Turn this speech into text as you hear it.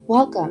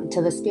Welcome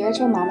to the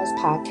Spiritual Mamas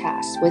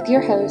podcast with your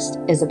host,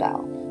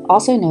 Isabel,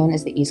 also known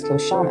as the East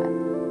Coast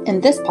Shaman. In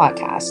this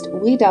podcast,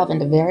 we delve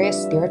into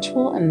various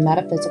spiritual and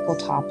metaphysical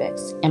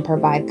topics and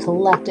provide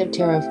collective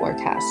tarot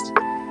forecast.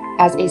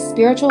 As a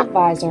spiritual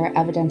advisor,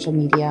 evidential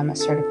medium, a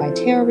certified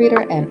tarot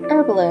reader, and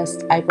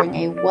herbalist, I bring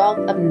a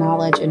wealth of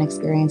knowledge and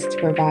experience to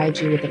provide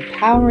you with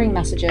empowering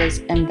messages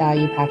and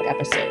value-packed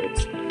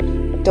episodes.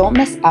 Don't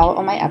miss out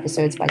on my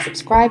episodes by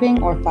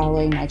subscribing or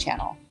following my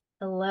channel.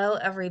 Hello,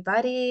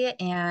 everybody,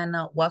 and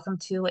welcome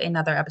to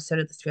another episode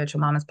of the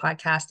Spiritual Mamas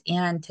podcast.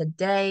 And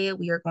today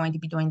we are going to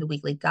be doing the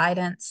weekly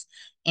guidance,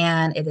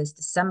 and it is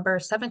December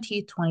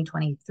 17th,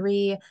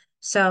 2023.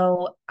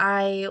 So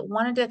I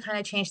wanted to kind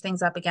of change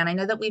things up again. I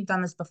know that we've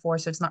done this before,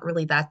 so it's not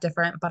really that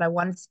different, but I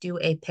wanted to do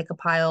a pick a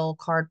pile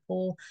card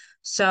pull.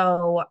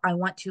 So I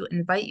want to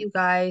invite you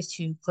guys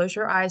to close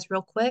your eyes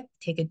real quick,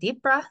 take a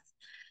deep breath,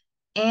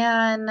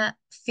 and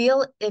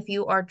feel if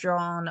you are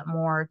drawn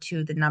more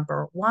to the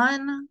number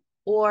one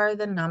or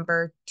the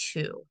number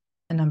two.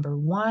 The number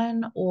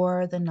one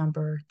or the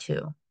number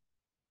two.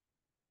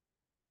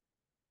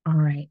 All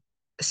right.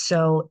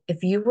 So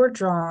if you were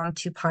drawn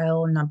to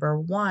pile number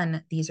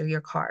one, these are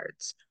your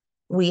cards.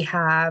 We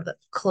have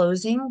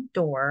closing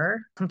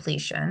door,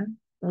 completion.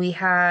 We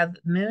have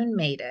moon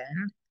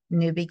maiden,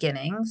 new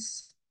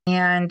beginnings.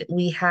 And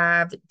we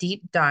have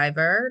deep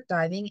diver,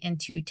 diving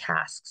into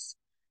tasks.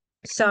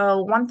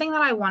 So one thing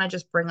that I want to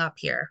just bring up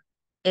here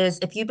is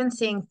if you've been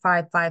seeing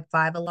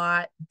 555 a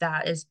lot,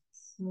 that is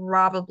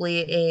probably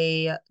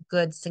a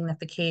good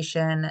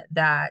signification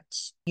that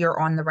you're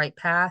on the right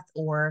path,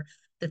 or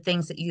the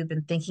things that you've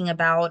been thinking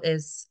about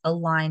is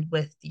aligned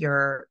with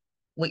your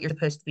what you're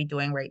supposed to be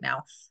doing right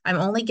now. I'm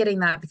only getting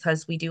that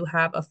because we do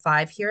have a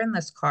 5 here in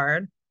this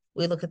card.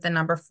 We look at the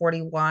number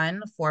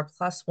 41. 4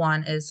 plus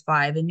 1 is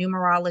 5. In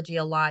numerology,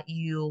 a lot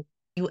you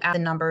add the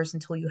numbers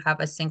until you have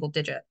a single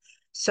digit.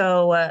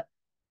 So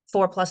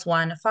 4 plus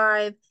 1,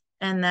 5.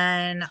 And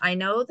then I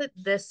know that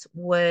this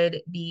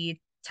would be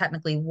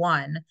technically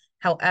 1.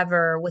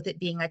 However, with it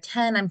being a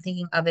 10, I'm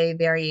thinking of a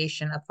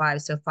variation of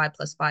 5. So 5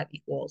 plus 5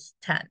 equals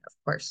 10, of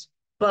course.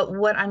 But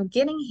what I'm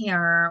getting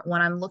here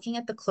when I'm looking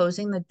at the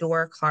closing the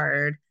door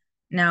card,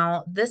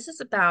 now this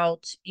is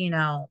about,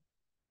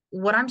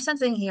 what I'm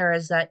sensing here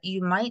is that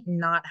you might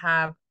not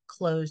have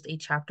closed a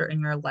chapter in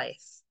your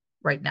life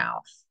right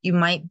now. You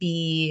might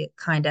be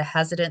kind of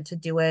hesitant to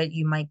do it.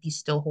 You might be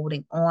still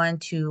holding on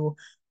to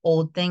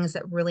old things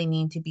that really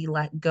need to be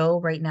let go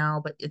right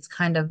now, but it's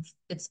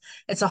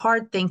a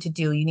hard thing to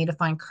do. You need to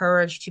find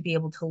courage to be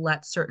able to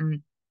let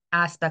certain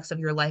aspects of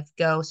your life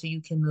go so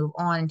you can move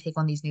on and take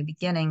on these new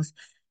beginnings.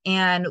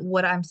 And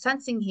what I'm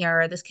sensing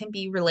here, this can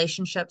be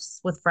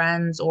relationships with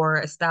friends or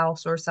a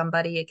spouse or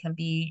somebody. It can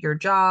be your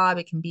job.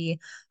 It can be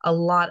a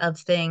lot of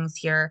things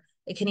here.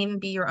 It can even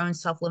be your own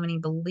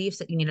self-limiting beliefs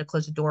that you need to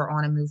close the door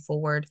on and move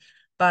forward.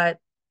 But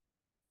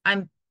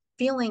I'm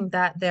feeling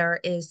that there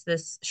is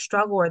this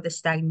struggle or this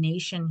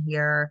stagnation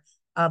here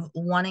of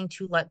wanting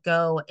to let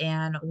go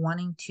and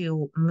wanting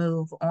to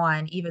move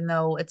on, even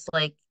though it's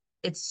like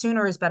it's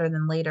sooner is better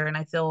than later. And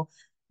I feel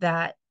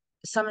that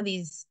some of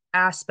these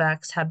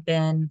aspects have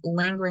been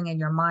lingering in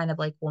your mind of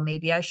like, well,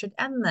 maybe I should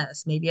end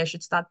this. Maybe I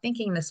should stop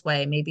thinking this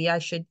way. Maybe I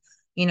should,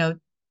 you know,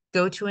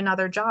 go to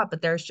another job.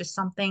 But there's just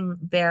something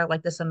there,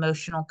 like this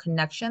emotional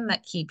connection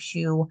that keeps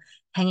you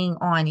hanging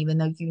on, even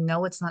though you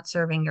know it's not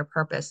serving your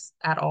purpose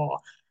at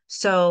all.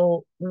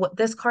 So, what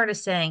this card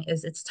is saying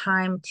is it's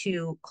time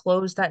to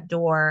close that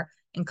door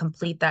and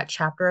complete that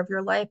chapter of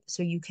your life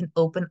so you can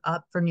open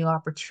up for new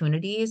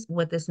opportunities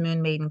with this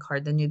Moon Maiden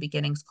card, the New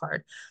Beginnings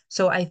card.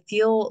 So, I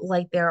feel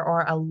like there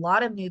are a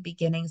lot of new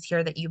beginnings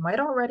here that you might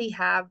already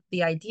have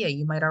the idea,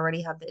 you might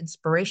already have the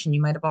inspiration,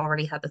 you might have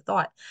already had the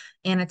thought,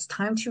 and it's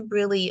time to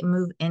really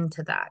move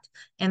into that.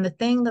 And the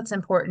thing that's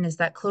important is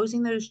that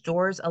closing those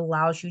doors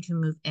allows you to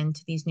move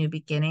into these new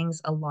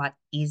beginnings a lot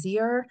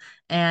easier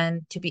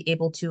and to be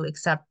able to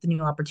accept the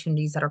new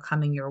opportunities that are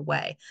coming your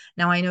way.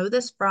 Now, I know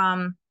this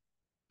from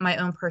my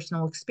own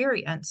personal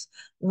experience.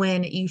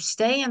 When you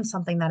stay in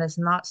something that is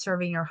not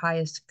serving your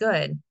highest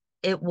good,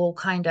 it will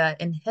kind of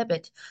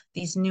inhibit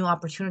these new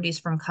opportunities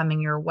from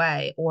coming your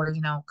way, or,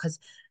 because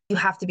you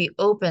have to be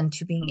open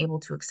to being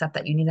able to accept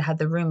that. You need to have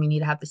the room, you need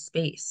to have the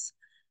space.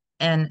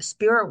 And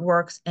spirit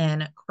works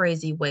in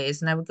crazy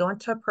ways. And I would go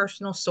into a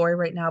personal story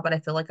right now, but I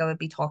feel like I would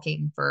be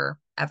talking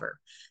forever.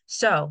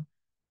 So,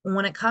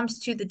 when it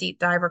comes to the deep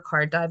diver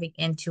card, diving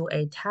into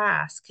a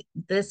task,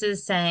 this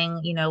is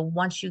saying,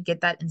 once you get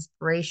that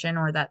inspiration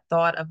or that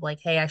thought of like,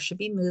 hey, I should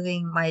be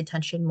moving my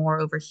attention more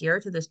over here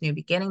to this new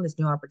beginning, this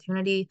new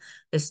opportunity,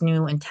 this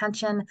new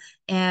intention,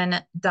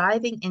 and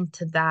diving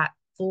into that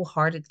full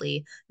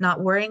heartedly,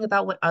 not worrying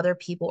about what other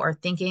people are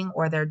thinking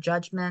or their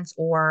judgments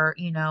or,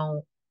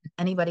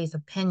 anybody's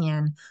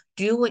opinion.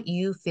 Do what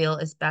you feel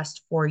is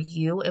best for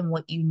you and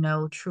what you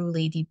know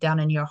truly deep down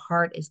in your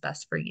heart is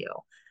best for you.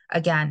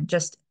 Again,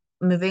 just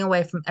moving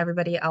away from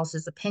everybody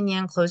else's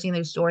opinion, closing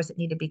those doors that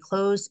need to be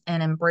closed,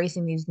 and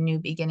embracing these new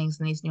beginnings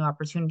and these new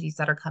opportunities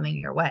that are coming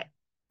your way.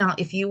 Now,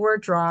 if you were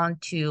drawn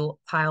to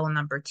pile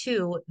number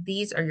two,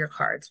 these are your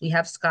cards. We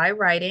have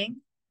Skywriting,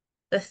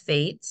 the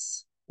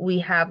Fates, we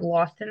have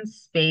Lost in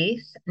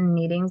Space,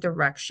 Needing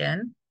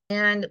Direction,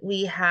 and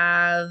we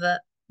have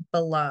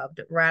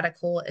Beloved,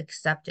 Radical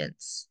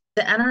Acceptance.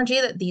 The energy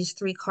that these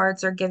three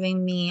cards are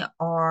giving me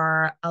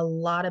are a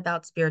lot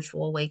about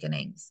spiritual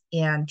awakenings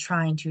and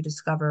trying to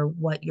discover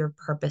what your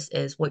purpose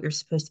is, what you're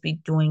supposed to be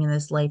doing in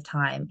this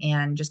lifetime,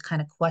 and just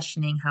kind of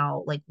questioning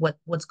how, like,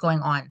 what's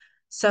going on.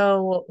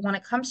 So when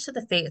it comes to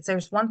the fates,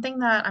 there's one thing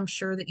that I'm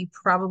sure that you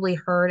probably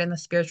heard in the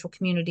spiritual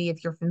community,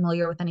 if you're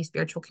familiar with any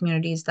spiritual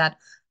communities, that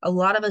a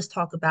lot of us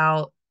talk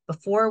about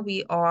before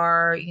we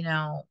are,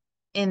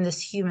 in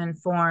this human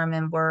form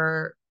and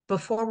we're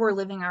before we're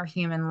living our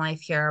human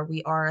life here,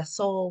 we are a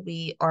soul,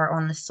 we are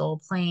on the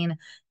soul plane,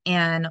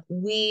 and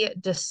we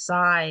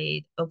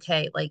decide,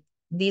 okay, like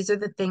these are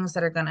the things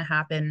that are going to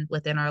happen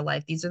within our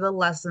life. These are the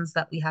lessons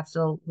that we have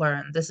to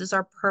learn. This is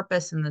our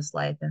purpose in this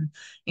life. And,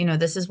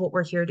 this is what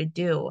we're here to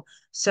do.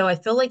 So I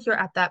feel like you're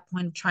at that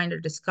point of trying to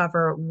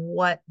discover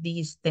what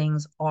these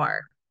things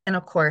are. And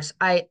of course,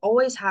 I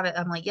always have it.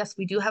 I'm like, yes,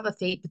 we do have a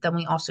fate, but then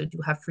we also do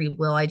have free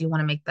will. I do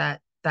want to make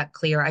that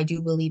clear. I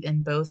do believe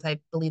in both. I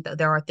believe that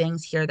there are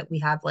things here that we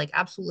have like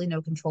absolutely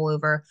no control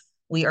over.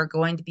 We are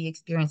going to be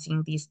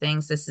experiencing these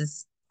things. This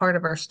is part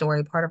of our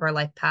story, part of our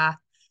life path.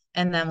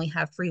 And then we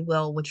have free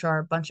will, which are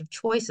a bunch of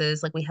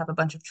choices. Like we have a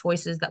bunch of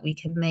choices that we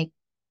can make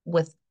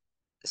with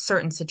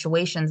certain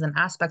situations and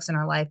aspects in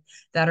our life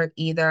that are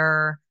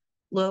either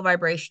low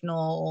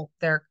vibrational,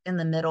 they're in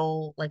the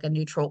middle, like a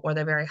neutral, or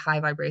they're very high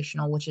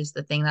vibrational, which is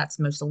the thing that's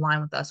most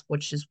aligned with us,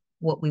 which is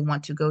what we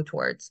want to go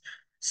towards.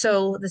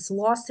 So this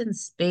lost in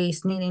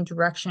space, needing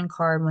direction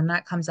card, when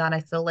that comes out,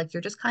 I feel like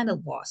you're just kind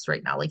of lost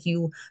right now. Like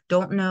you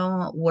don't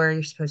know where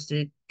you're supposed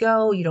to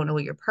go. You don't know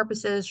what your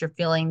purpose is. You're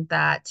feeling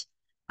that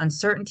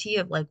uncertainty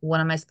of like,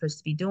 what am I supposed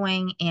to be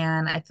doing?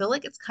 And I feel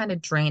like it's kind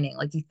of draining.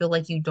 Like you feel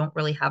like you don't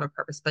really have a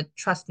purpose, but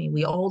trust me,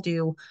 we all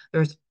do.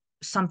 There's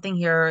something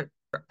here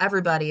for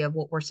everybody of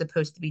what we're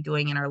supposed to be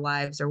doing in our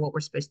lives or what we're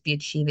supposed to be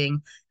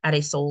achieving at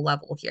a soul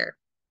level here.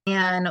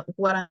 And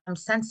what I'm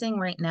sensing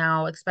right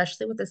now,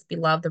 especially with this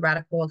beloved, the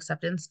radical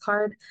acceptance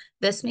card,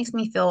 this makes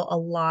me feel a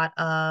lot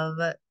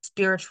of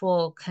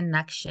spiritual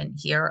connection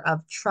here,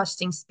 of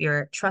trusting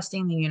spirit,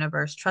 trusting the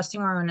universe, trusting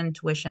our own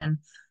intuition,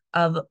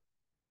 of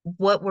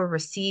what we're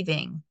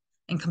receiving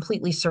and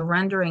completely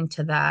surrendering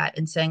to that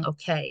and saying,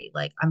 okay,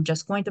 like I'm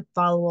just going to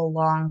follow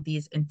along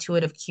these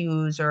intuitive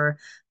cues or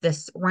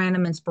this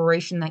random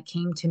inspiration that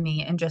came to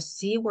me and just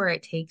see where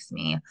it takes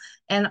me.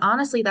 And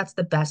honestly, that's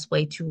the best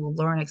way to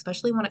learn,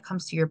 especially when it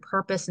comes to your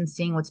purpose and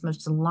seeing what's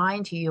most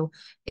aligned to you,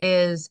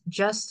 is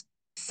just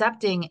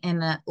accepting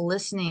and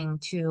listening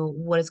to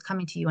what is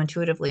coming to you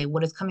intuitively,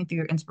 what is coming through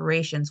your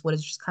inspirations, what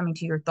is just coming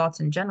to your thoughts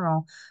in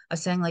general, of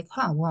saying like,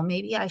 well,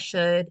 maybe I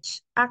should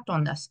act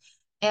on this.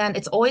 And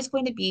it's always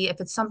going to be, if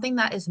it's something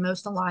that is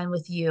most aligned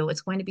with you, it's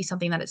going to be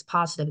something that is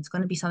positive. It's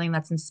going to be something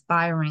that's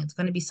inspiring. It's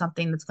going to be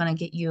something that's going to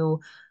get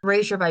you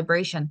raise your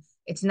vibration.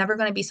 It's never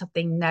going to be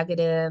something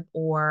negative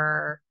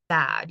or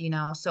bad.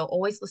 So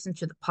always listen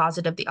to the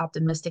positive, the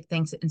optimistic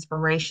things, the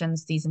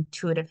inspirations, these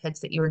intuitive hits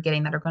that you are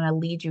getting that are going to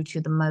lead you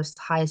to the most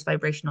highest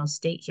vibrational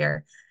state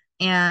here.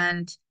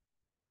 And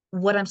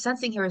what I'm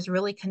sensing here is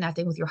really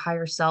connecting with your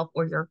higher self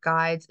or your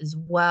guides as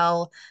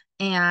well.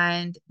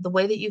 And the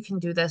way that you can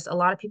do this, a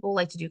lot of people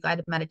like to do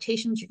guided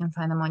meditations. You can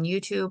find them on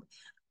YouTube.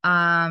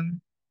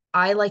 Um,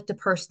 I like to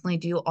personally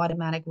do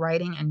automatic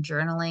writing and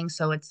journaling.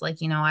 So it's like,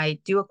 I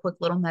do a quick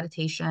little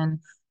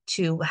meditation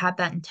to have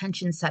that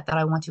intention set that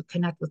I want to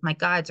connect with my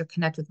guides or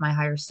connect with my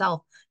higher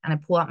self. And I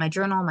pull out my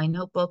journal, my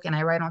notebook, and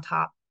I write on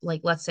top,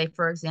 like, let's say,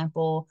 for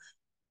example,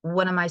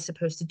 what am I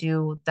supposed to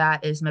do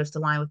that is most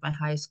aligned with my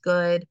highest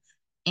good?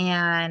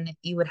 And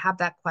you would have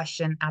that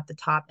question at the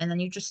top, and then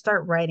you just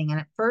start writing. And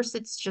at first,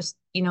 it's just,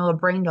 a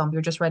brain dump.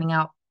 You're just writing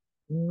out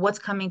what's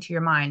coming to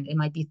your mind. It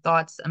might be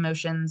thoughts,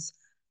 emotions,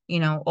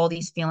 all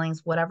these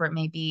feelings, whatever it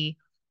may be.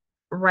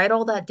 Write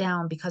all that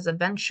down because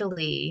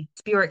eventually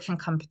spirit can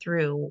come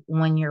through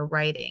when you're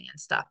writing and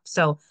stuff.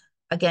 So,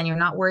 again, you're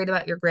not worried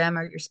about your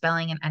grammar, your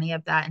spelling, and any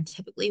of that. And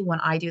typically,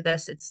 when I do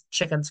this, it's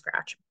chicken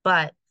scratch.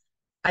 But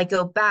I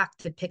go back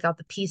to pick out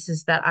the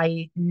pieces that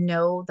I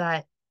know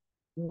that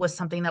was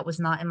something that was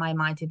not in my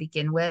mind to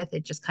begin with.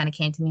 It just kind of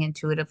came to me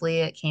intuitively.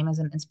 It came as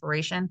an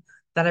inspiration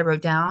that I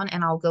wrote down,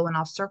 and I'll go and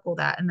I'll circle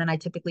that. And then I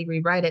typically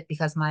rewrite it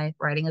because my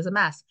writing is a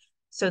mess.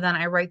 So then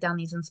I write down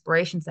these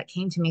inspirations that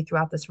came to me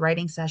throughout this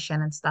writing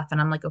session and stuff.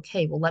 And I'm like,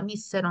 okay, well, let me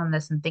sit on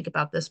this and think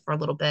about this for a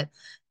little bit.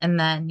 And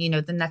then,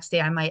 the next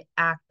day I might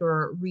act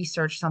or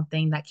research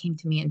something that came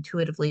to me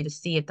intuitively to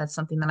see if that's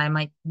something that I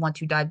might want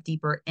to dive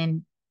deeper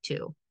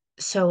into.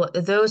 So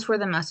those were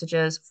the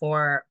messages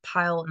for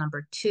pile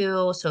number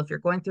two. So if you're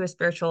going through a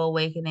spiritual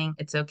awakening,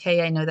 it's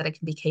okay. I know that it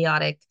can be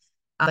chaotic,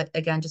 but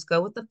again, just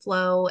go with the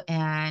flow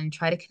and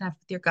try to connect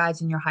with your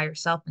guides and your higher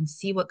self and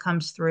see what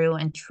comes through,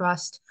 and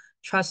trust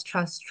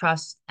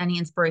any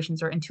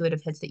inspirations or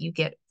intuitive hits that you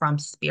get from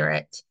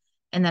spirit.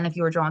 And then if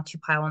you were drawn to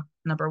pile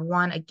number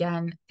one,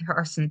 again, there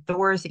are some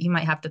doors that you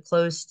might have to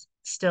close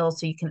still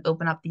so you can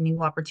open up the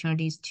new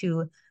opportunities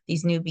to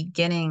these new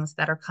beginnings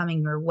that are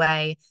coming your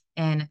way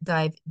and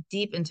dive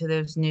deep into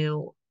those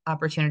new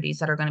opportunities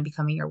that are going to be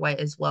coming your way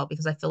as well.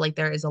 Because I feel like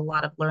there is a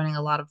lot of learning,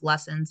 a lot of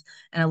lessons,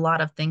 and a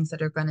lot of things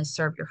that are going to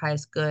serve your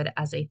highest good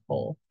as a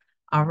whole.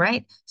 All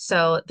right.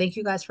 So thank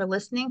you guys for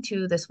listening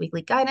to this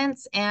weekly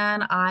guidance,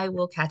 and I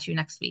will catch you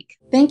next week.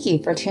 Thank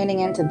you for tuning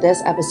in to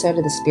this episode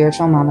of the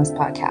Spiritual Mamas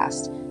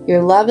Podcast.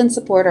 Your love and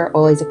support are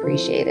always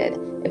appreciated.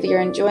 If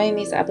you're enjoying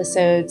these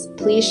episodes,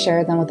 please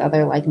share them with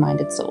other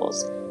like-minded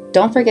souls.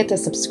 Don't forget to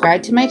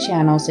subscribe to my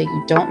channel so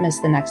you don't miss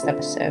the next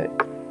episode.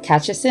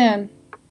 Catch you soon.